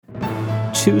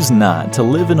Choose not to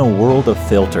live in a world of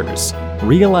filters.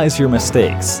 Realize your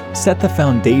mistakes. Set the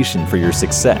foundation for your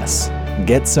success.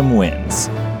 Get some wins.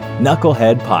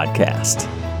 Knucklehead Podcast.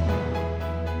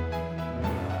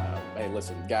 Hey,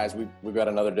 listen, guys, we've got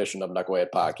another edition of Knucklehead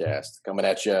Podcast coming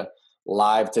at you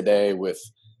live today with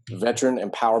Veteran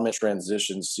Empowerment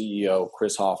Transition CEO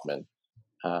Chris Hoffman.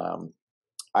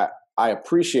 I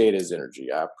appreciate his energy.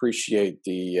 I appreciate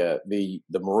the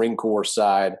Marine Corps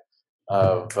side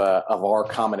of our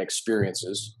common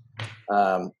experiences.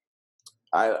 I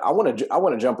want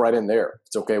to jump right in there. If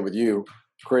it's okay with you,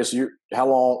 Chris. How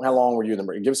long were you in the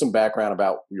Marine? Give us some background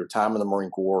about your time in the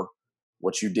Marine Corps,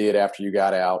 what you did after you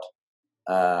got out,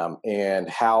 and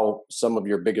how some of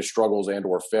your biggest struggles and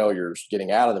or failures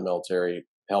getting out of the military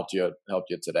helped you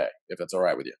today, if it's all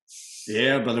right with you.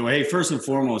 Yeah, brother. Well, hey, first and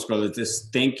foremost, brother,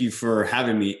 just thank you for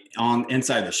having me on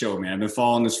inside the show, man. I've been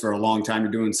following this for a long time.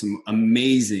 You're doing some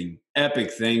amazing,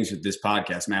 epic things with this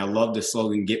podcast, man. I love the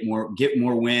slogan, get more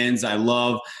wins. I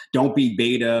love don't be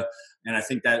beta. And I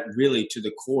think that really to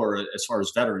the core, as far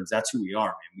as veterans, that's who we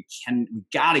are, man. We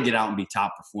got to get out and be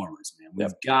top performers, man.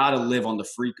 We've got to live on the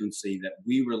frequency that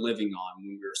we were living on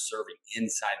when we were serving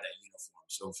inside that uniform.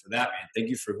 So for that, man, thank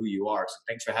you for who you are. So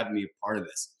thanks for having me a part of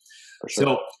this. For sure.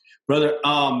 So, brother,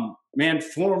 man,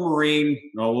 former Marine.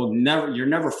 You're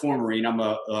never former Marine. I'm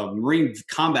a Marine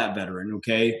combat veteran.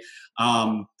 Okay,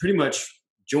 pretty much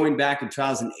joined back in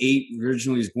 2008.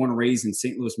 Originally was born and raised in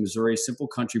St. Louis, Missouri. Simple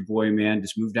country boy, man.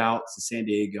 Just moved out to San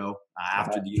Diego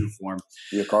after the uniform.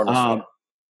 You're a Cardinals fan?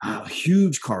 I'm a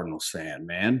huge Cardinals fan,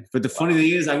 man. But the funny thing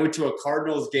is, I went to a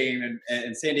Cardinals game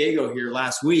in San Diego here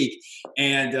last week,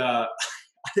 and I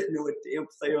didn't know a damn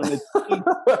player on the team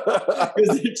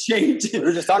because they're changing. We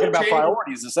were just talking about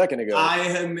priorities a second ago. I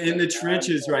am in the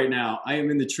trenches right now. I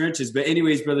am in the trenches. But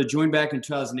anyways, brother, joined back in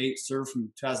 2008, served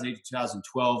from 2008 to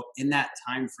 2012. In that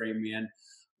time frame, man,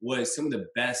 was some of the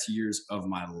best years of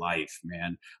my life,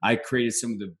 man. I created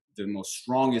some of the most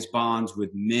strongest bonds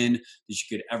with men that you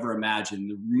could ever imagine.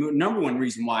 The number one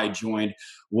reason why I joined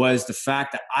was the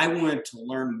fact that I wanted to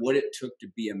learn what it took to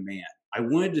be a man. I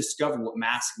wanted to discover what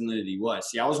masculinity was.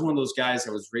 See, I was one of those guys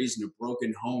that was raised in a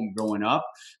broken home growing up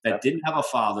that didn't have a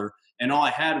father. And all I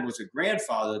had was a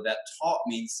grandfather that taught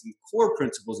me some core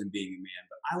principles in being a man.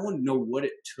 But I wanted to know what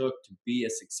it took to be a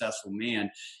successful man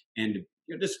and to,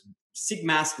 just seek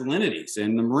masculinities.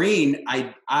 And the Marine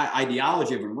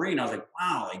ideology of a Marine, I was like,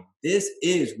 wow, like this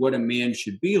is what a man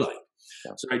should be like.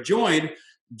 Yeah. So I joined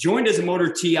as a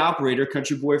motor T operator,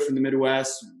 country boy from the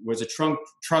Midwest, was a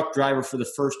truck driver for the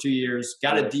first 2 years.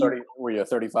 Were you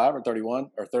 35 or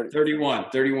 31 or 30? 31.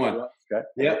 Okay.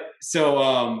 Yep.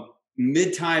 So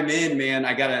mid-time in, man,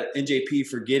 I got an NJP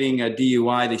for getting a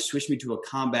DUI. They switched me to a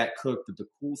combat cook. But the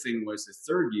cool thing was the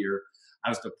third year, I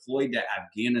was deployed to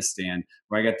Afghanistan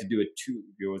where I got to do a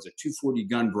 240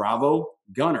 gun Bravo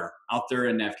gunner out there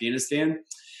in Afghanistan.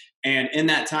 And in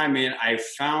that time, man, I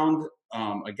found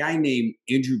a guy named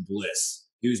Andrew Bliss.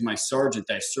 He was my sergeant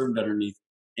that I served underneath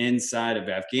inside of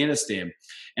Afghanistan.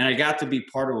 And I got to be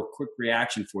part of a quick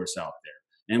reaction force out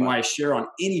there. And when I share on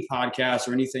any podcast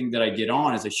or anything that I get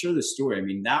on is I share this story. I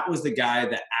mean, that was the guy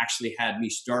that actually had me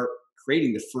start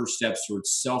creating the first steps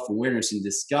towards self-awareness and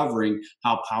discovering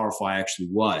how powerful I actually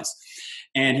was.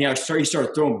 And he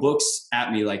started throwing books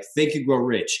at me like Think and Grow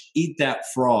Rich, Eat That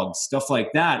Frog, stuff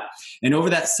like that. And over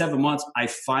that 7 months, I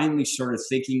finally started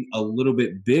thinking a little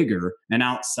bit bigger and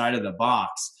outside of the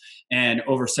box. And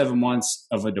over 7 months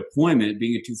of a deployment,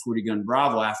 being a 240 gun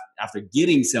Bravo, after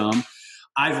getting some,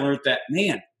 I've learned that,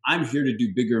 man, I'm here to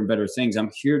do bigger and better things. I'm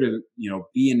here to,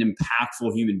 be an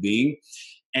impactful human being.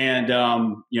 And,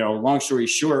 long story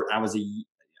short,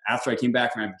 after I came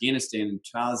back from Afghanistan in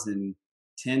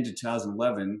 2010 to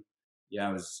 2011,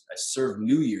 I served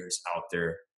New Year's out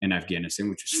there in Afghanistan,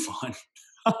 which was fun.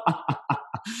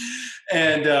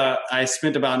 And I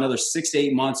spent about another 6 to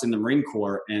 8 months in the Marine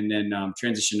Corps and then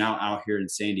transitioned out here in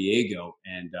San Diego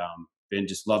and been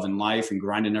just loving life and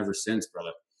grinding ever since,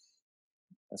 brother.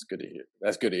 That's good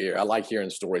to hear. I like hearing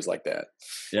stories like that.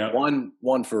 Yeah.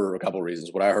 One for a couple of reasons.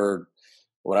 What I heard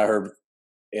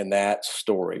in that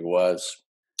story was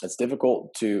it's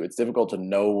difficult to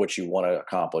know what you want to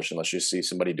accomplish unless you see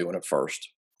somebody doing it first.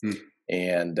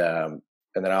 And then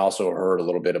I also heard a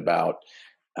little bit about,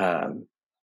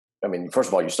 first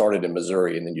of all, you started in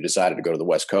Missouri and then you decided to go to the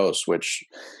West Coast, which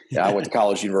I went to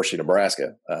college, University of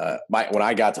Nebraska. When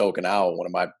I got to Okinawa, one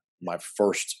of my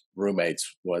first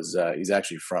roommates was, he's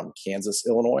actually from Kansas,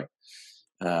 Illinois.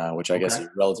 Which I guess is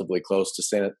relatively close to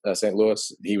St.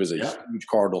 Louis. He was a huge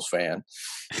Cardinals fan.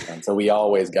 And so we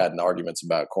always got in arguments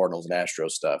about Cardinals and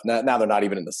Astros stuff. Now they're not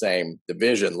even in the same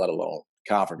division, let alone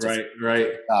conference. Right.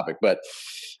 Topic. But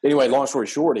anyway, long story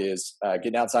short is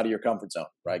getting outside of your comfort zone,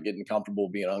 right? Getting comfortable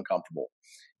being uncomfortable.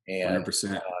 And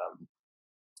 100%.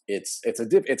 It's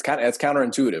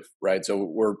counterintuitive, right? So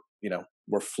we're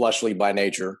fleshly by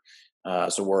nature.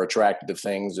 So we're attracted to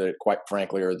things that, quite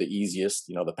frankly, are the easiest.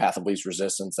 The path of least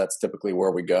resistance. That's typically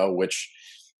where we go. Which,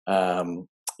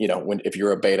 if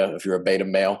you're a beta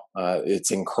male,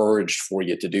 it's encouraged for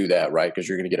you to do that, right? Because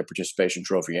you're going to get a participation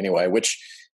trophy anyway. Which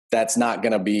that's not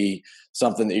going to be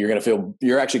something that you're going to feel.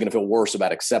 You're actually going to feel worse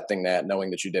about accepting that,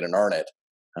 knowing that you didn't earn it.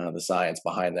 The science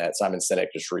behind that. Simon Sinek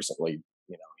just recently,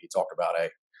 he talked about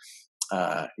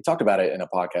it in a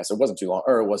podcast. It wasn't too long,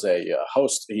 or it was a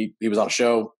host. He was on a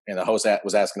show, and the host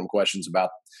was asking him questions about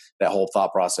that whole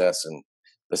thought process. And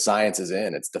the science is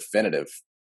in; it's definitive.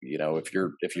 If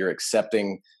you're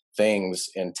accepting things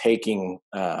and taking,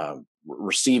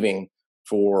 receiving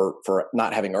for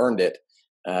not having earned it,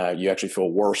 you actually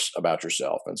feel worse about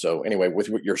yourself. And so, anyway, with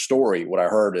your story, what I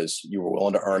heard is you were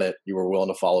willing to earn it. You were willing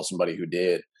to follow somebody who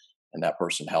did, and that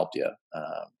person helped you.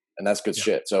 And that's good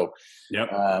shit. So,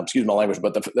 excuse my language,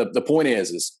 but the point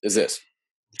is this.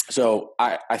 So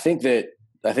I think that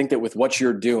with what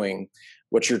you're doing,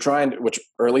 what you're trying to,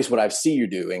 or at least what I see you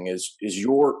doing is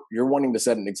you're wanting to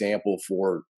set an example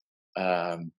for,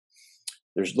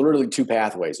 there's literally two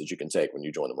pathways that you can take when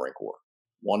you join the Marine Corps.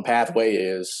 One pathway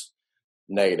is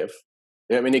negative.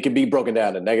 I mean, it can be broken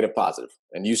down to negative, positive,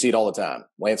 and you see it all the time.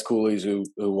 Lance coolies who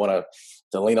want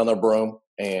to lean on their broom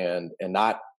and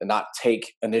not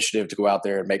take initiative to go out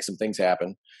there and make some things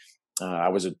happen. I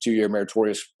was a 2-year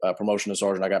meritorious promotion to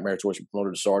sergeant. I got meritoriously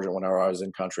promoted to sergeant when I was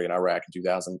in country in Iraq in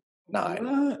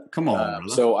 2009. Come on,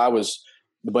 so I was,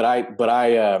 but I,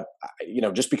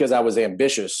 just because I was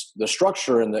ambitious, the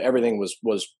structure and everything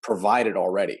was provided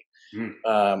already.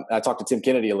 I talked to Tim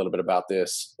Kennedy a little bit about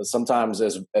this. Sometimes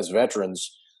as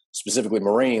veterans, specifically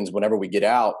Marines, whenever we get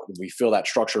out, we feel that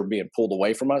structure being pulled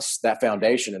away from us. That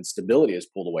foundation and stability is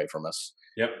pulled away from us.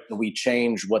 Yep. And we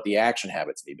change what the action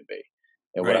habits need to be.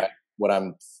 And what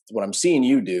I'm seeing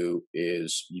you do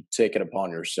is you take it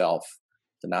upon yourself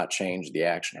to not change the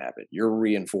action habit. You're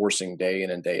reinforcing day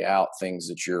in and day out things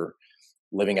that you're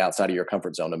living outside of your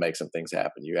comfort zone to make some things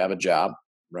happen. You have a job,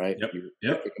 right?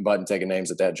 You're kicking butt and taking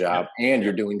names at that job, and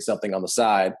you're doing something on the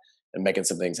side and making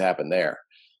some things happen there.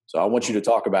 So I want you to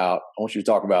talk about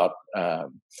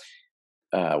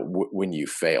when you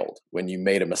failed, when you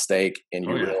made a mistake and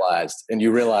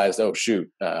you realized, oh shoot,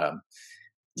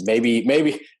 maybe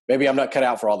I'm not cut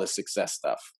out for all this success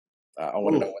stuff. I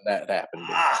want to know when that happened.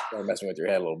 Start messing with your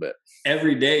head a little bit.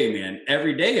 Every day, man.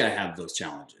 Every day I have those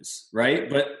challenges, right?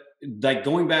 But like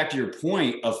going back to your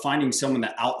point of finding someone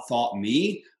that outthought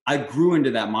me, I grew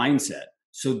into that mindset.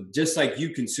 So just like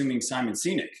you consuming Simon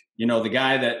Sinek, the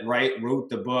guy that wrote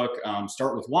the book,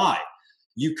 Start With Why,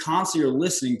 you constantly are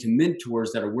listening to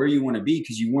mentors that are where you want to be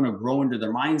because you want to grow into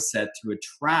their mindset to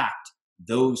attract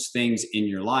those things in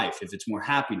your life. If it's more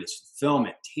happiness,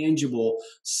 fulfillment, tangible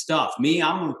stuff. Me,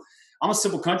 I'm a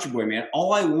simple country boy, man.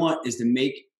 All I want is to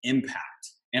make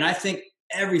impact. And I think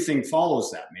everything follows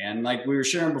that, man. Like we were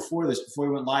sharing before we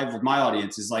went live with my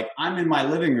audience, is like, I'm in my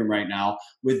living room right now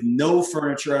with no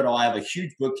furniture at all. I have a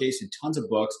huge bookcase and tons of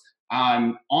books.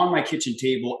 I'm on my kitchen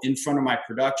table in front of my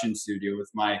production studio with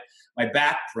my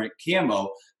back print camo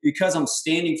because I'm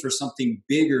standing for something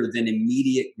bigger than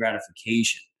immediate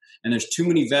gratification. And there's too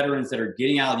many veterans that are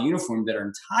getting out of the uniform that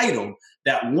are entitled,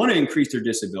 that want to increase their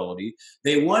disability.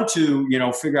 They want to,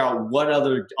 figure out what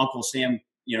other Uncle Sam,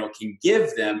 can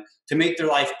give them to make their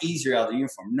life easier out of the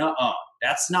uniform. Nuh-uh.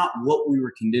 That's not what we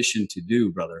were conditioned to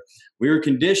do, brother. We were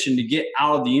conditioned to get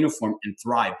out of the uniform and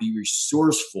thrive, be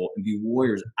resourceful, and be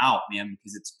warriors out, man,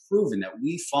 because it's proven that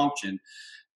we function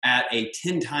at a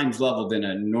 10 times level than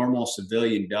a normal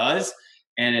civilian does.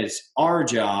 And it's our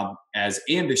job as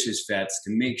ambitious vets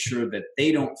to make sure that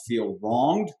they don't feel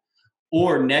wronged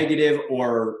or negative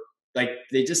or like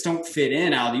they just don't fit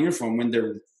in out of the uniform when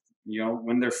they're,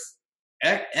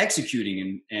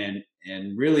 executing and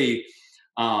really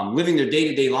living their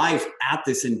day-to-day life at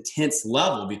this intense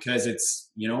level, because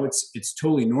it's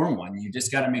totally normal. And you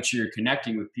just got to make sure you're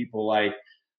connecting with people like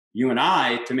you and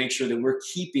I to make sure that we're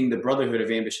keeping the brotherhood of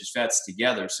ambitious vets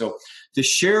together. So to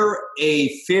share a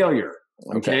failure.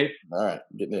 Okay. All right.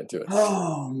 Getting into it.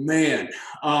 Oh man.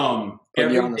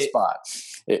 Putting you on the spot.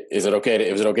 Is it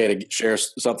okay to share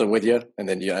something with you? And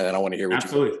then I want to hear what you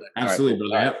say. Absolutely,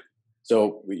 brother. Yep.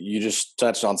 So you just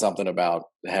touched on something about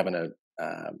having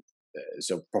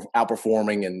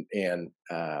outperforming and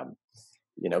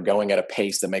going at a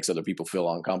pace that makes other people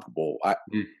feel uncomfortable.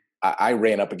 I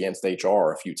ran up against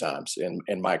HR a few times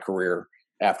in my career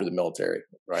after the military,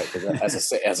 right?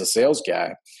 As a sales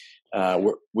guy,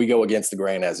 we go against the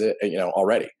grain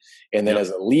already. And then as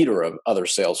a leader of other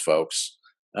sales folks,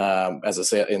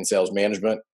 in sales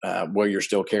management, where you're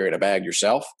still carrying a bag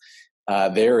yourself,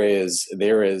 there is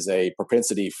a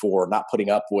propensity for not putting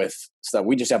up with stuff.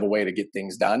 We just have a way to get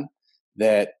things done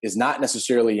that is not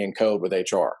necessarily in code with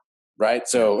HR, right?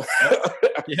 So,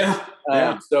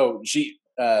 so she,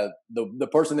 the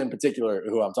person in particular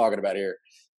who I'm talking about here,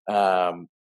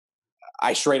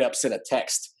 I straight up sent a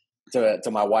text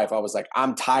to my wife. I was like,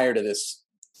 I'm tired of this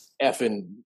effing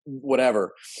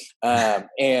whatever.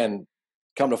 And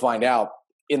come to find out,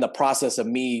 in the process of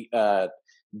me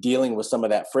dealing with some of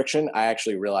that friction, I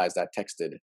actually realized I texted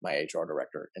my HR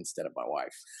director instead of my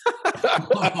wife.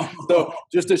 So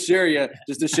just to share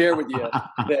with you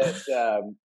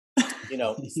that,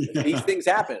 these things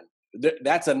happen.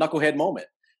 That's a knucklehead moment.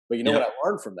 But what I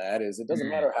learned from that is it doesn't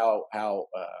matter how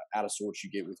out of sorts you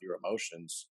get with your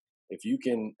emotions. If you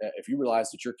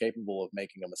realize that you're capable of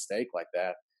making a mistake like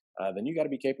that, then you got to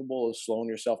be capable of slowing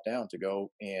yourself down to go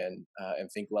and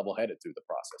think level-headed through the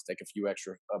process. Take a few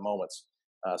extra moments.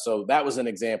 So that was an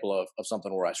example of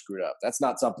something where I screwed up. That's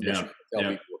not something that you can tell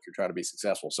people if you're trying to be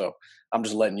successful. So I'm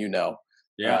just letting you know.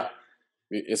 Yeah.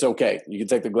 It's okay. You can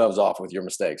take the gloves off with your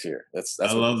mistakes here.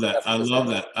 I love that. I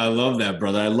love that,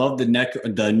 brother. I love the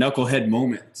knucklehead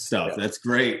moment stuff. Yeah. That's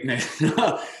great, man.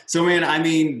 So, man, I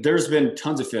mean, there's been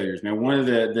tons of failures, man. One of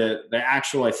the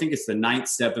actual, I think it's the 9th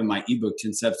step in my ebook,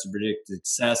 10 Steps to Predict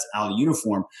Success Out of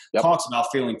Uniform, talks about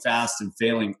failing fast and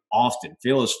failing often.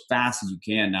 Fail as fast as you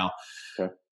can. Now,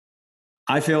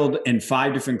 I failed in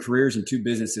 5 different careers and 2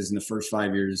 businesses in the first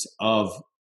 5 years of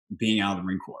being out of the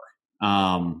Marine Corps.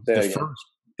 I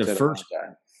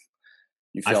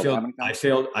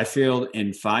failed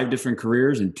in 5 different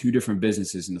careers and 2 different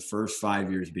businesses in the first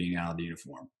 5 years being out of the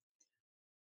uniform.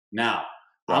 Now,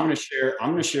 I'm going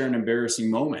to share an embarrassing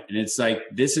moment. And it's like,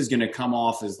 this is going to come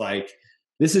off as like,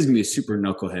 this is going to be a super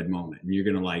knucklehead moment. And you're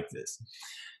going to like this.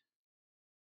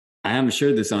 I haven't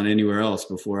shared this on anywhere else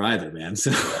before either, man. So,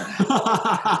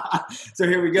 so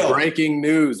here we go. Breaking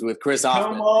news with Chris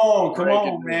Hoffman. Come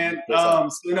on, man.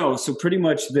 So pretty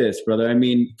much this, brother. I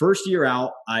mean, first year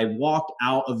out, I walked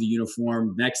out of the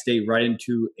uniform. Next day, right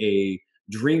into a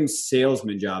dream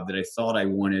salesman job that I thought I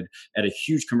wanted at a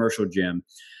huge commercial gym,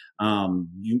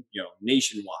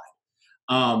 nationwide.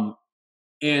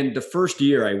 And the first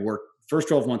year I worked, first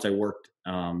 12 months I worked,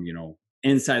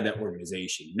 inside that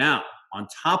organization. Now, on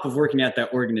top of working at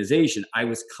that organization, I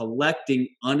was collecting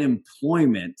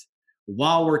unemployment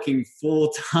while working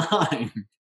full-time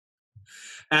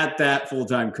at that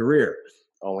full-time career.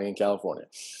 Only in California.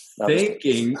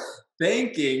 Thinking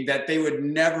that they would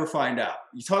never find out.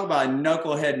 You talk about a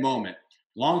knucklehead moment.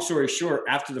 Long story short,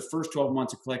 after the first 12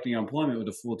 months of collecting unemployment with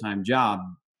a full-time job,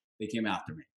 they came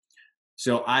after me.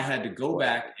 So I had to go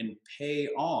back and pay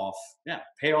off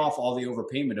all the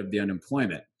overpayment of the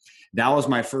unemployment. That was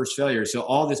my first failure. So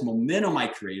all this momentum I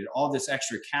created, all this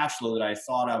extra cash flow that I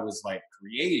thought I was like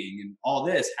creating, and all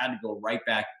this had to go right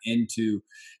back into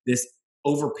this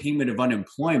overpayment of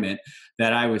unemployment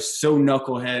that I was so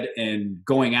knucklehead and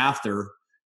going after.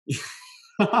 Isn't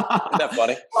that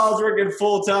funny? I was working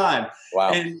full time.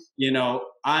 Wow. And,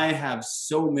 I have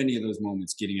so many of those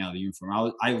moments getting out of the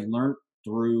uniform. I learned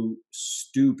through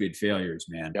stupid failures,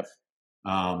 man. Yep.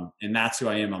 And that's who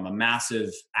I am. I'm a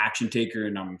massive action taker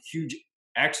and I'm a huge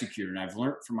executor. And I've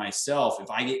learned for myself,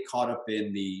 if I get caught up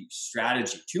in the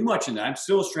strategy too much in that, I'm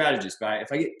still a strategist, but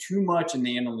if I get too much in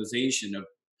the analyzation of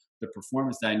the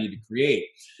performance that I need to create,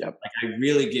 like I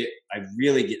really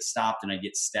get stopped and I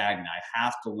get stagnant. I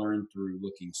have to learn through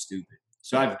looking stupid.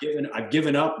 So I've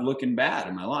given up looking bad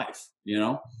in my life,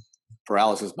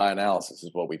 Paralysis by analysis is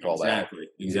what we call that.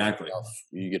 Exactly.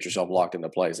 You get yourself locked into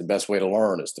place. The best way to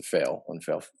learn is to fail and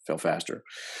fail faster.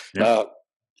 Yeah.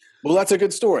 Well, that's a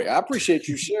good story. I appreciate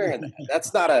you sharing that.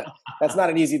 That's not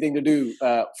an easy thing to do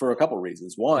for a couple of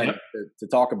reasons. One, to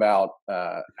talk about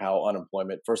how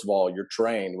unemployment. First of all, you're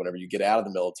trained whenever you get out of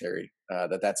the military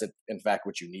that's in fact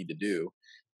what you need to do.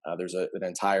 There's an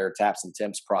entire taps and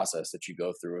temps process that you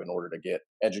go through in order to get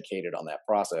educated on that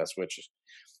process, which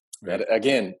that,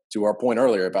 again, to our point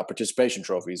earlier about participation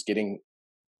trophies, getting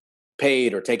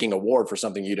paid or taking award for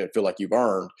something you didn't feel like you've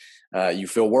earned, you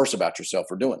feel worse about yourself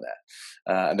for doing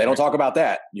that. And they don't talk about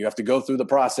that. You have to go through the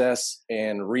process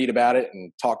and read about it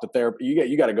and talk to therapy.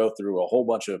 You got to go through a whole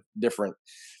bunch of different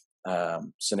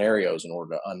scenarios in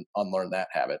order to unlearn that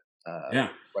habit.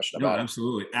 Question about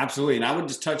it. Absolutely. And I would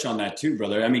just touch on that too,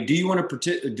 brother. I mean, do you want to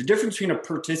the difference between a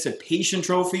participation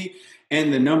trophy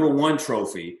and the number one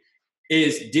trophy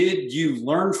is, did you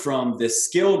learn from the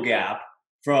skill gap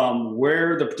from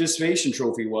where the participation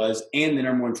trophy was and the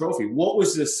number one trophy. What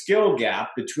was the skill gap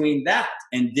between that?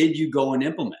 And did you go and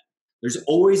implement? There's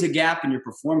always a gap in your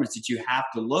performance that you have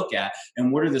to look at.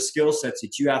 And what are the skill sets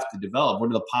that you have to develop? What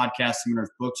are the podcasts,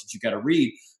 seminars, books that you got to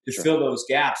read to fill those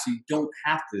gaps so you don't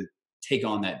have to take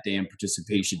on that damn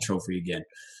participation trophy again?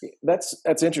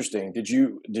 That's interesting. Did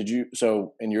you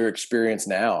so in your experience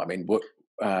now, I mean,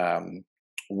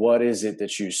 what is it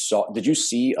that you saw? Did you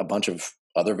see a bunch of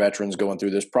other veterans going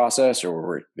through this process, or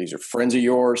were these are friends of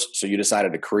yours? So you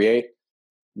decided to create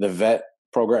the vet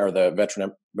program or the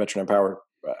veteran empower.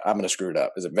 I'm going to screw it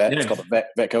up. Is it vet? Yeah. It's called the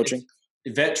vet coaching.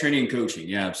 Vet training and coaching.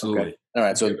 Yeah, absolutely. Okay. All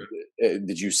right. So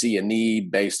did you see a need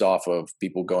based off of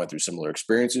people going through similar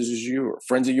experiences as you, or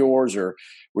friends of yours, or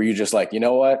were you just like, you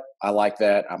know what, I like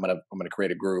that. I'm going to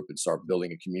create a group and start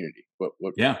building a community. What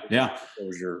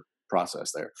was your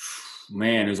process there?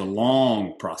 Man, it was a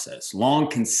long process, long,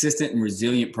 consistent, and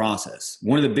resilient process.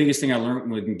 One of the biggest things I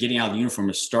learned when getting out of the uniform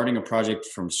is starting a project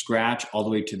from scratch all the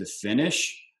way to the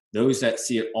finish. Those that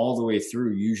see it all the way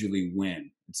through usually win.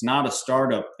 It's not a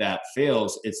startup that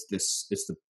fails. It's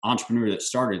the entrepreneur that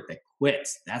started that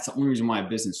quits. That's the only reason why a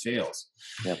business fails.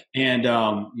 Yep. And,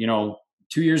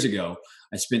 2 years ago,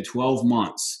 I spent 12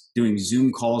 months doing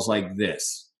Zoom calls like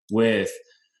this with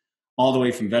all the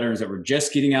way from veterans that were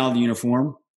just getting out of the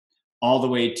uniform, all the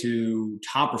way to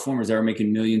top performers that are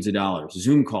making millions of dollars,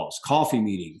 Zoom calls, coffee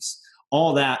meetings,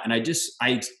 all that. And I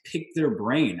picked their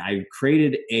brain. I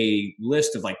created a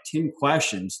list of like 10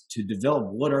 questions to develop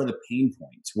what are the pain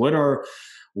points? What are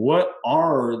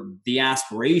the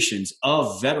aspirations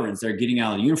of veterans that are getting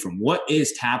out of the uniform? What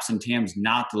is TAPS and TAMS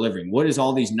not delivering? What is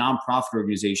all these nonprofit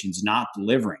organizations not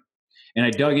delivering? And I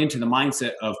dug into the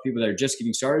mindset of people that are just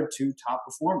getting started to top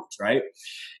performers, right?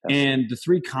 And the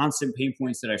three constant pain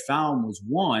points that I found was,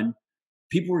 one,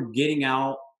 people were getting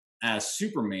out as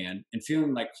Superman and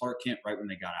feeling like Clark Kent right when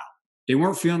they got out. They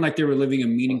weren't feeling like they were living a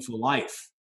meaningful life,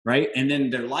 right? And then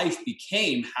their life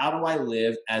became, how do I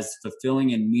live as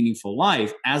fulfilling and meaningful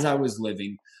life as I was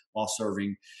living while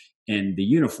serving in the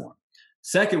uniform?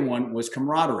 Second one was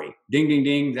camaraderie. Ding, ding,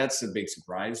 ding. That's a big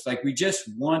surprise. Like, we just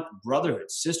want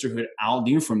brotherhood, sisterhood out of the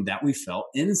uniform that we felt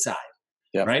inside,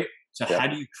 right? So how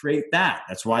do you create that?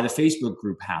 That's why the Facebook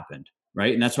group happened,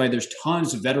 right? And that's why there's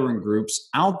tons of veteran groups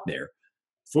out there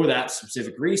for that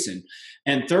specific reason.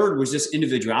 And third was just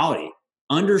individuality,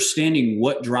 understanding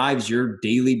what drives your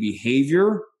daily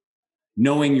behavior,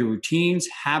 knowing your routines,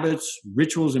 habits,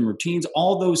 rituals, and routines.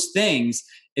 All those things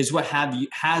is what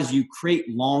has you create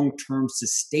long-term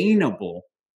sustainable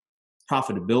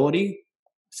profitability,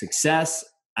 success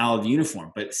out of the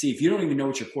uniform. But see, if you don't even know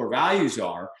what your core values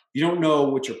are, you don't know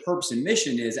what your purpose and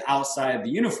mission is outside of the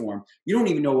uniform, you don't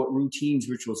even know what routines,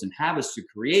 rituals, and habits to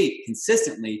create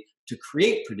consistently to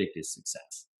create predictive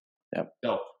success. Yep.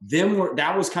 So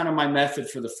that was kind of my method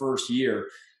for the first year.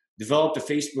 Developed a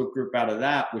Facebook group out of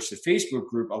that, which the Facebook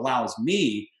group allows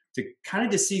me to kind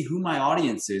of to see who my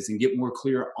audience is and get more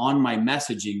clear on my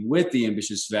messaging with the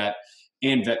ambitious vet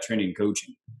and vet training and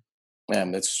coaching.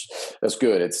 Man, that's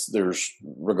good. There's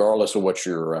regardless of what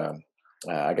your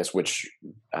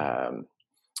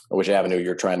which avenue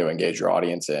you're trying to engage your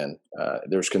audience in,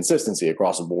 there's consistency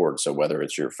across the board. So whether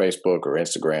it's your Facebook or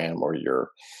Instagram, or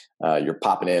you're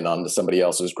popping in onto somebody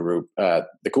else's group,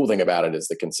 the cool thing about it is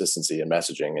the consistency in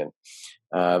messaging and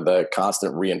the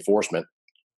constant reinforcement.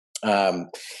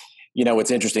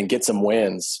 It's interesting. Get Some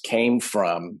Wins came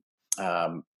from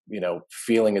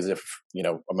feeling as if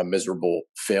I'm a miserable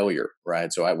failure,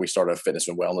 right? So we started a fitness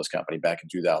and wellness company back in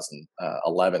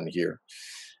 2011 here.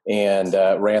 And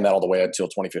ran that all the way until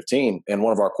 2015. And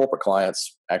one of our corporate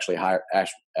clients actually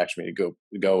asked me to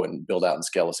go and build out and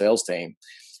scale a sales team.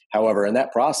 However, in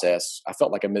that process, I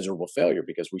felt like a miserable failure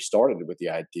because we started with the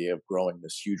idea of growing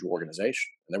this huge organization.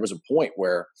 And there was a point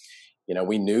where,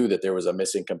 we knew that there was a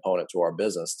missing component to our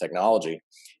business, technology.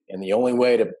 And the only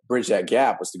way to bridge that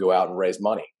gap was to go out and raise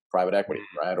money, private equity,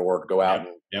 right? Or to go out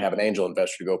and have an angel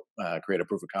investor to go create a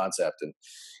proof of concept. And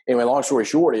anyway, long story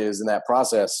short is in that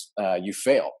process, you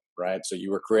fail, right? So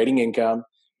you were creating income,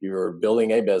 you were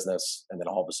building a business, and then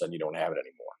all of a sudden you don't have it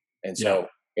anymore. And so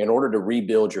in order to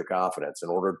rebuild your confidence, in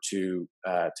order to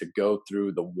go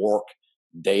through the work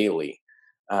daily,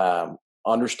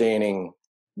 understanding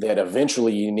that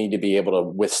eventually you need to be able to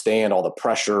withstand all the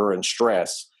pressure and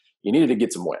stress, you needed to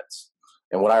get some wins.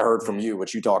 And what I heard from you,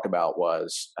 what you talked about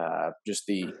was just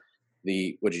the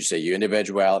what did you say? Your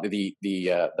individuality,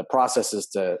 the processes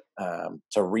to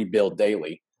rebuild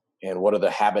daily, and what are the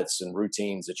habits and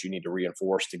routines that you need to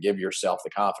reinforce to give yourself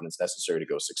the confidence necessary to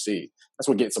go succeed. That's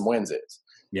what Get Some Wins is.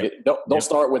 Yep. Don't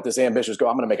start with this ambitious goal.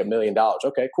 I'm going to make $1 million.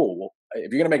 Okay, cool. Well,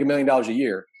 if you're going to make $1 million a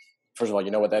year, first of all,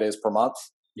 you know what that is per month?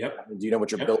 Yep. Do you know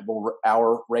what your billable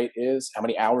hour rate is? How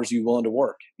many hours are you willing to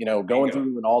work? Going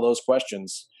through and all those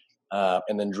questions,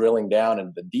 and then drilling down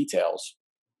into the details.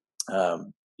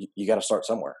 You got to start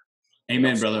somewhere.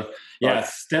 Amen, brother. Yeah.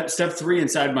 Step 3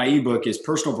 inside my ebook is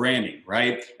personal branding,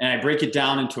 right? And I break it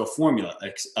down into a formula: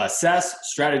 assess,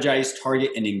 strategize,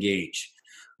 target, and engage.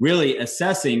 Really,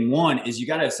 assessing, one is you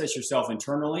got to assess yourself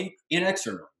internally and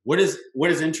externally. What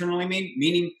does internally mean?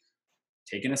 Meaning,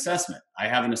 take an assessment. I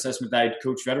have an assessment that I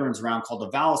coach veterans around called the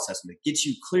VAL assessment. It gets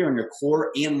you clear on your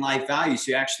core and life values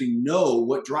so you actually know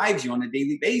what drives you on a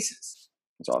daily basis.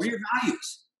 That's awesome. What are your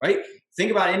values, right? Think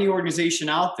about any organization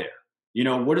out there.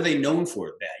 What are they known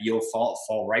for? That you'll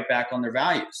fall right back on their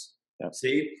values. Yep.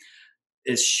 See?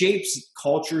 It shapes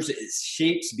cultures, it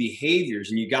shapes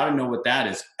behaviors, and you got to know what that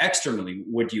is. Externally,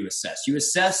 what do you assess? You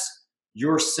assess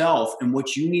yourself and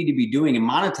what you need to be doing and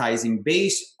monetizing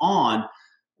based on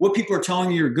what people are telling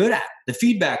you you're good at, the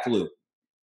feedback loop.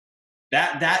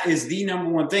 That is the number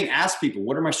one thing. Ask people,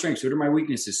 what are my strengths? What are my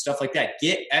weaknesses? Stuff like that.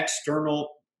 Get external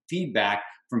feedback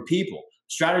from people.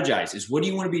 Strategize is, what do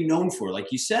you want to be known for?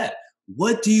 Like you said,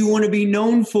 what do you want to be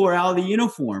known for out of the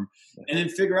uniform? And then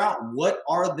figure out, what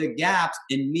are the gaps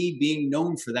in me being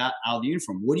known for that out of the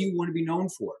uniform? What do you want to be known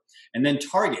for? And then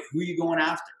target, who are you going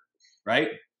after, right?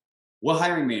 What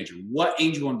hiring manager? What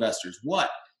angel investors? What?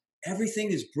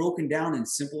 Everything is broken down in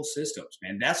simple systems,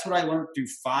 man. That's what I learned through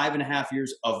 5.5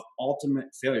 years of ultimate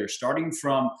failure, starting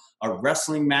from a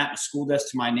wrestling mat and a school desk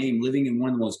to my name, living in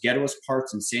one of the most ghettoest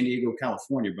parts in San Diego,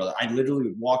 California, brother. I literally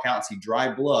would walk out and see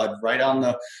dry blood right on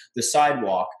the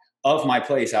sidewalk of my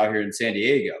place out here in San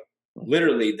Diego.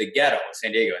 Literally the ghetto of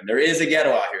San Diego. And there is a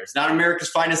ghetto out here. It's not America's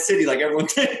finest city like everyone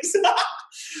thinks,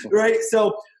 right?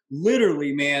 So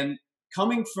literally, man,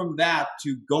 coming from that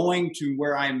to going to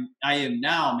where I am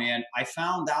now, man, I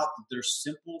found out that there's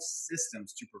simple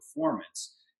systems to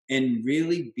performance and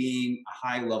really being a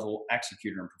high-level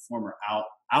executor and performer out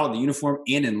of the uniform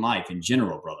and in life in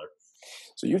general, brother.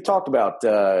 So you've talked about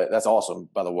that's awesome,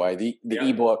 by the way. The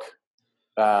ebook.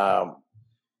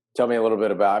 Tell me a little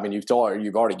bit about. I mean, you've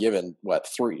already given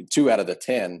 2 out of the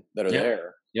 10 that are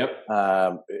there. Yep.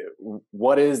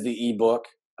 What is the ebook?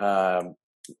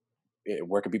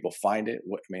 Where can people find it?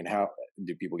 How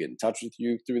do people get in touch with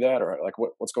you through that, or like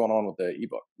what's going on with the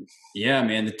ebook? Yeah,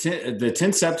 man, the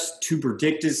 10 steps to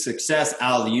predicted success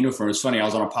out of the uniform. It's funny. I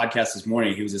was on a podcast this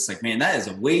morning. He was just like, man, that is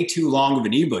a way too long of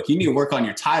an ebook. You need to work on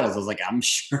your titles. I was like, I'm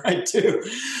sure I do.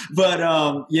 But,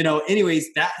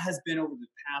 anyways, that has been over the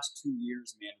past 2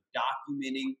 years, man,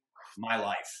 documenting my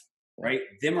life, right?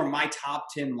 Them are my top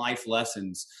 10 life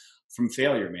lessons from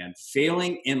failure, man.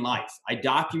 Failing in life. I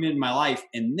documented my life.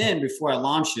 And then before I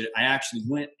launched it, I actually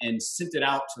went and sent it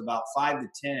out to about 5 to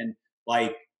 10,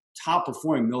 like, top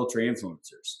performing military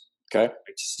influencers. Okay.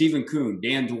 Like Stephen Kuhn,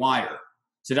 Dan Dwyer,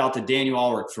 sent out to Daniel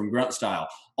Ulrich from Grunt Style.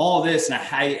 All this, and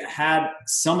I had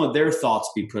some of their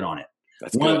thoughts be put on it.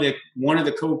 That's one of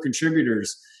the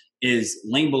co-contributors is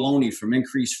Lane Baloney from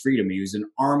Increased Freedom. He was an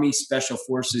Army Special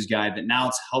Forces guy that now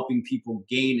it's helping people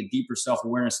gain a deeper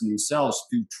self-awareness in themselves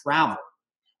through travel,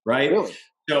 right? Really?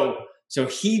 So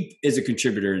he is a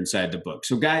contributor inside the book.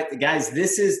 So guys,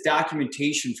 this is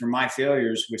documentation from my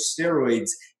failures with steroids,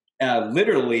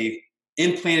 literally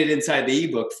implanted inside the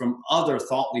ebook from other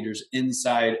thought leaders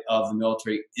inside of the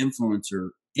military influencer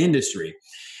industry.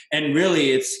 And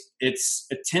really, it's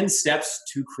 10 steps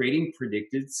to creating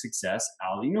predicted success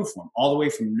out of the uniform, all the way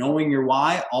from knowing your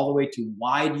why, all the way to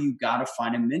why do you got to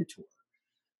find a mentor.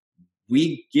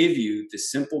 We give you the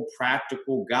simple,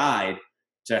 practical guide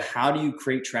to how do you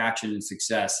create traction and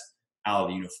success out of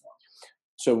the uniform.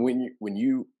 So when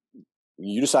you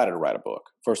decided to write a book,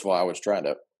 first of all, I was trying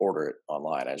to order it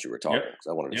online as you were talking because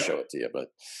I wanted to show it to you, but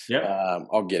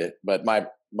I'll get it. But my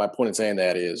point in saying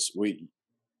that is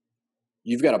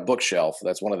you've got a bookshelf.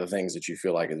 That's one of the things that you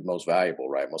feel like is most valuable,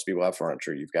 right? Most people have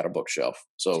furniture. You've got a bookshelf.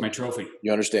 So it's my trophy.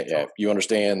 You understand. Yeah. You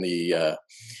understand the,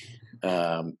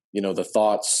 the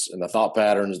thoughts and the thought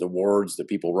patterns, the words that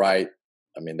people write.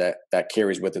 I mean, that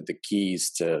carries with it the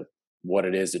keys to what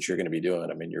it is that you're going to be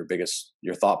doing. I mean,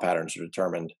 your thought patterns are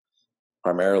determined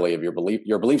primarily of your belief.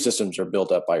 Your belief systems are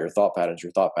built up by your thought patterns.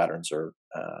 Your thought patterns are,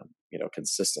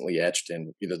 consistently etched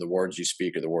in either the words you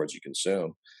speak or the words you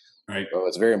consume. Right. So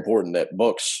it's very important that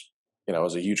books,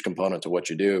 is a huge component to what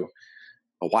you do.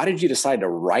 But why did you decide to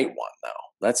write one though?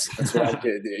 That's what I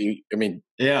did.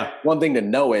 One thing to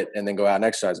know it and then go out and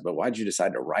exercise, but why did you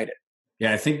decide to write it?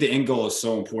 Yeah, I think the end goal is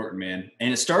so important, man.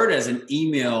 And it started as an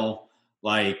email,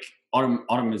 like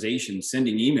automation,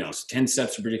 sending emails, 10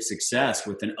 steps to predict success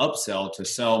with an upsell to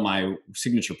sell my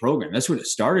signature program. That's what it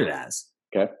started as.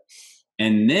 Okay.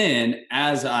 And then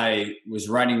as I was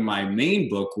writing my main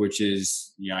book, which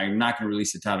is, I'm not going to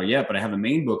release the title yet, but I have a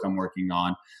main book I'm working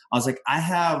on. I was like, I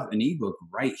have an ebook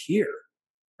right here.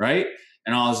 Right.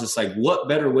 And I was just like, what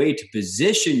better way to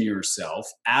position yourself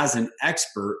as an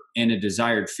expert in a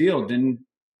desired field than,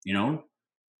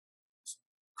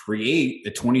 create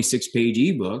a 26-page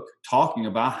ebook talking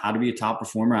about how to be a top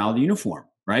performer out of the uniform.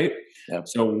 Right. Yep.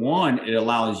 So one, it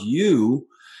allows you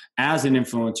as an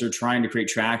influencer trying to create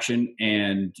traction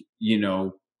and,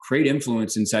 create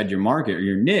influence inside your market or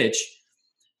your niche.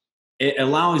 It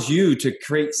allows you to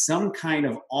create some kind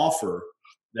of offer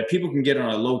that people can get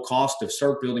on a low cost to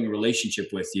start building a relationship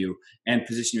with you and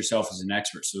position yourself as an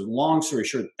expert. So long story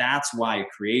short, that's why I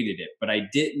created it. But I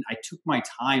took my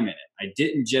time in it. I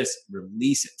didn't just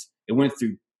release it. It went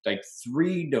through like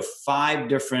 3 to 5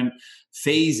 different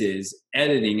phases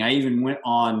editing. I even went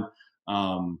on,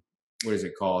 what is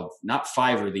it called? Not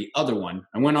Fiverr, the other one.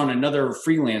 I went on another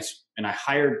freelance and I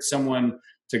hired someone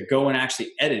to go and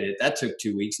actually edit it. That took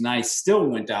 2 weeks. And I still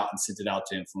went out and sent it out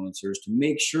to influencers to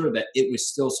make sure that it was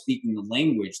still speaking the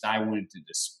language that I wanted it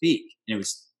to speak. And it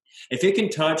was, if it can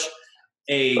touch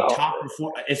a top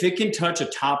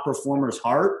performer's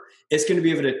heart, it's going to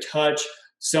be able to touch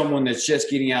someone that's just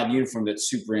getting out of the uniform that's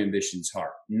super ambitious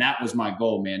heart. And that was my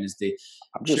goal, man, is to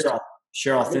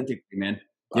share authentically, man.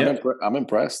 I'm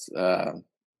impressed.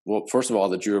 Well, first of all,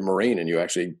 that you're a Marine and you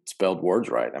actually spelled words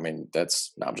right. I mean, no,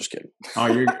 I'm just kidding. Oh,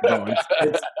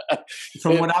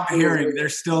 from what I'm hearing,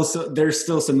 there's still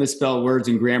some misspelled words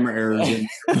and grammar errors.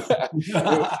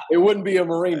 It wouldn't be a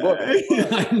Marine book.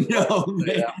 I know,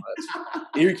 man. Yeah,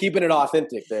 you're keeping it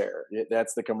authentic there.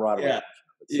 That's the camaraderie.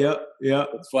 Yeah. Yep.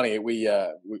 It's funny.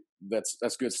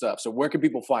 That's good stuff. So where can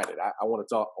people find it? I want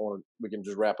to talk. We can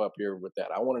just wrap up here with that.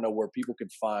 I want to know where people can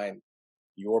find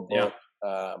your book.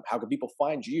 Yeah. How can people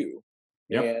find you?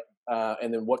 Yep.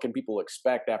 And then what can people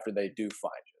expect after they do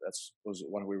find you?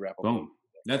 Why don't we wrap up? Boom.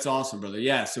 That's awesome, brother.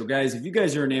 Yeah. So guys, if you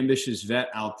guys are an ambitious vet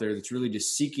out there that's really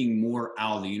just seeking more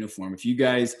out of the uniform, if you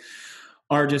guys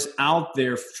are just out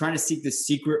there trying to seek the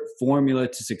secret formula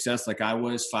to success like I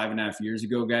was 5.5 years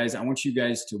ago, guys, I want you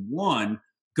guys to, one,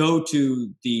 go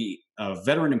to the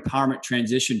Veteran Empowerment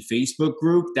Transition Facebook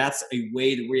group. That's a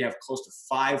way that we have close to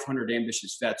 500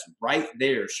 ambitious vets right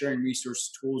there sharing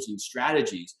resources, tools, and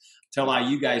strategies to allow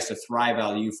you guys to thrive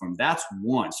out of the uniform. That's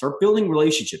one. Start building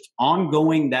relationships.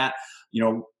 Ongoing that,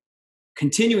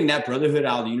 continuing that brotherhood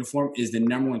out of the uniform is the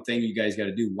number one thing you guys got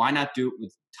to do. Why not do it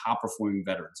with top performing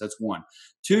veterans? That's one.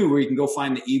 Two, where you can go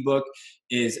find the ebook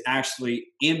is actually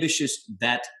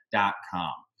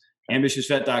ambitiousvet.com.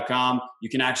 ambitiousvet.com. You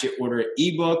can actually order an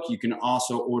ebook. You can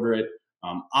also order it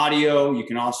audio. You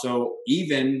can also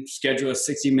even schedule a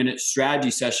 60-minute strategy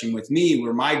session with me,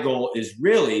 where my goal is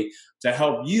really to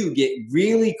help you get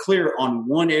really clear on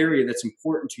one area that's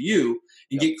important to you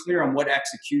and get clear on what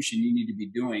execution you need to be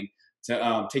doing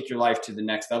to take your life to the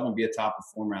next level and be a top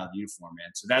performer out of the uniform,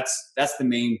 man. So that's the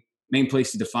main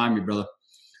place to define me, brother.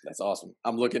 That's awesome.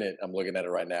 I'm looking at it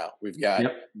right now. We've got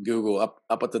Google up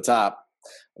at the top,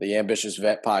 the Ambitious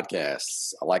Vet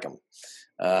podcasts. I like them.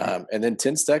 And then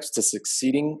 10 steps to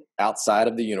succeeding outside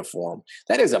of the uniform.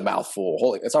 That is a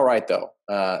mouthful. It's all right though.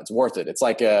 It's worth it. It's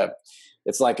like a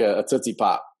Tootsie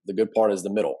Pop. The good part is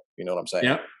the middle. You know what I'm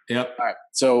saying? Yep.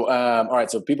 All right.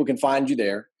 So people can find you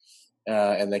there,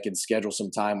 and they can schedule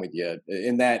some time with you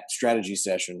in that strategy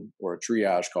session or a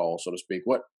triage call, so to speak.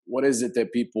 What is it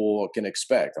that people can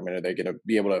expect? I mean, are they going to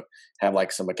be able to have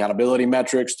like some accountability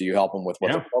metrics? Do you help them with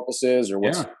what the focus is, or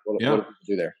what do you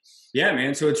do there? Yeah,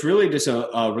 man. So it's really just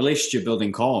a relationship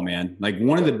building call, man. Like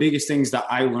one of the biggest things that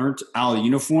I learned out of the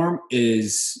uniform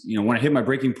is, when I hit my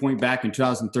breaking point back in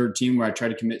 2013, where I tried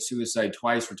to commit suicide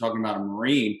twice for talking about a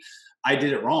Marine, I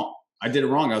did it wrong. I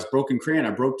was broken crayon.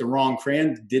 I broke the wrong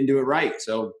crayon, didn't do it right.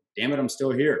 So damn it, I'm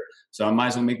still here. So I might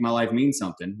as well make my life mean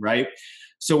something, right?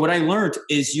 So what I learned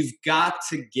is you've got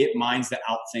to get minds that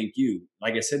outthink you.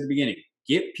 Like I said at the beginning,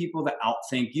 get people that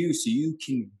outthink you so you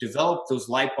can develop those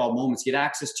light bulb moments, get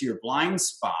access to your blind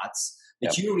spots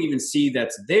that you don't even see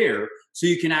that's there, so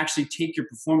you can actually take your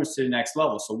performance to the next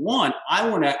level. So one, I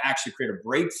want to actually create a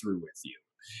breakthrough with you.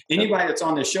 Anybody that's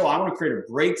on this show, I want to create a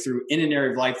breakthrough in an area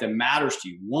of life that matters to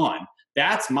you. One,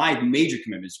 that's my major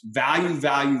commitment. Value,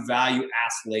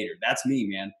 ask later. That's me,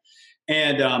 man.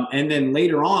 And then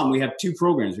later on, we have 2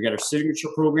 programs. We got our signature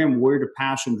program, Warrior to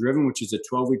Passion Driven, which is a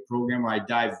 12-week program where I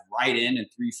dive right in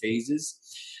 3 phases.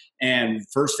 And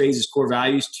first phase is core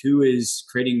values. 2 is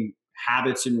creating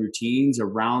habits and routines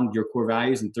around your core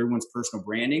values. And 3rd one's personal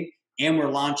branding. And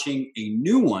we're launching a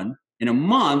new one in a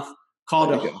month called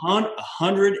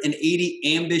 180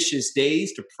 Ambitious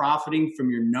Days to Profiting from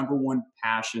Your Number One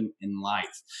Passion in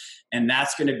Life. And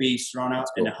that's going to be thrown out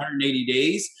in 180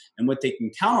 days. And what they can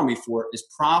count on me for is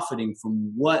profiting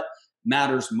from what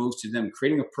matters most to them,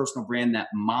 creating a personal brand that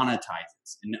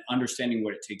monetizes and understanding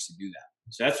what it takes to do that.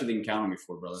 So that's what they can count on me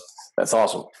for, brother. That's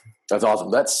awesome.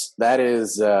 That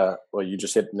is, well, you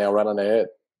just hit the nail right on the head.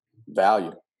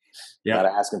 Value. Yeah. Not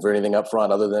asking for anything up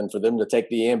front other than for them to take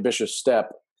the ambitious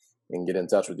step and get in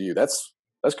touch with you. That's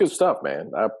good stuff,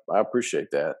 man. I appreciate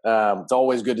that. It's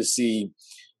always good to see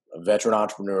veteran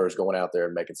entrepreneurs going out there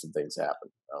and making some things happen.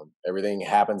 Everything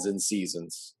happens in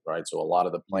seasons, right? So a lot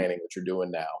of the planning that you're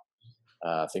doing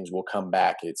now, things will come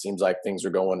back. It seems like things are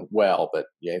going well, but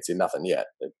you ain't seen nothing yet.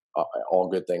 All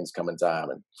good things come in time,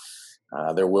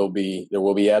 and there will be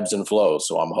ebbs and flows.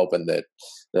 So I'm hoping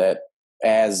that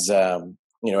as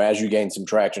as you gain some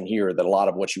traction here, that a lot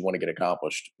of what you want to get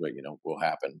accomplished, will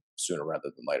happen sooner rather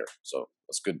than later. So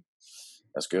that's good.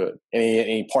 That's good.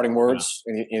 Any parting words?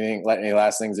 Any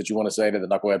last things that you want to say to the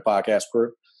Knucklehead Podcast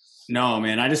crew? No,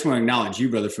 man. I just want to acknowledge you,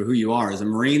 brother, for who you are as a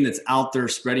Marine that's out there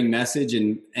spreading message.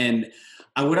 And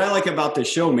what I like about this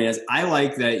show, man, is I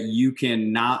like that you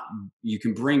can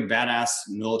bring badass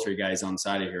military guys on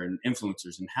side of here and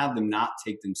influencers and have them not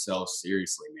take themselves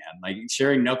seriously, man. Like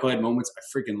sharing knucklehead moments. I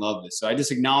freaking love this. So I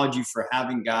just acknowledge you for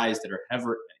having guys that are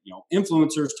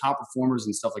influencers, top performers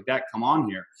and stuff like that come on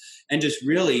here and just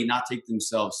really not take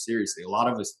themselves seriously. A lot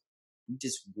of us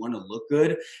just want to look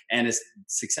good, and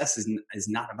success is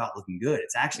not about looking good.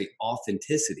 It's actually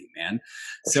authenticity, man.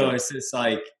 So it's just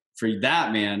like, for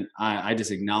that, man, I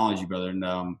just acknowledge you, brother. And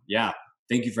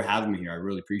thank you for having me here. I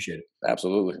really appreciate it.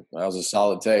 Absolutely. That was a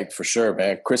solid take for sure,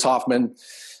 man. Chris Hoffman,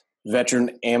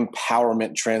 veteran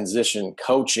empowerment, transition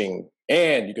coaching,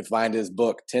 and you can find his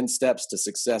book, 10 Steps to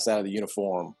Success Out of the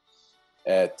Uniform,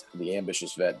 at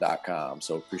theambitiousvet.com.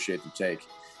 So appreciate the take.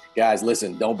 Guys,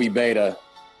 listen, don't be beta.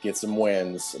 Get some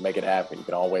wins and make it happen. You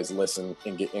can always listen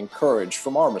and get encouraged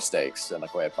from our mistakes on the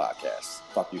Knucklehead Podcast.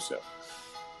 Talk to you soon.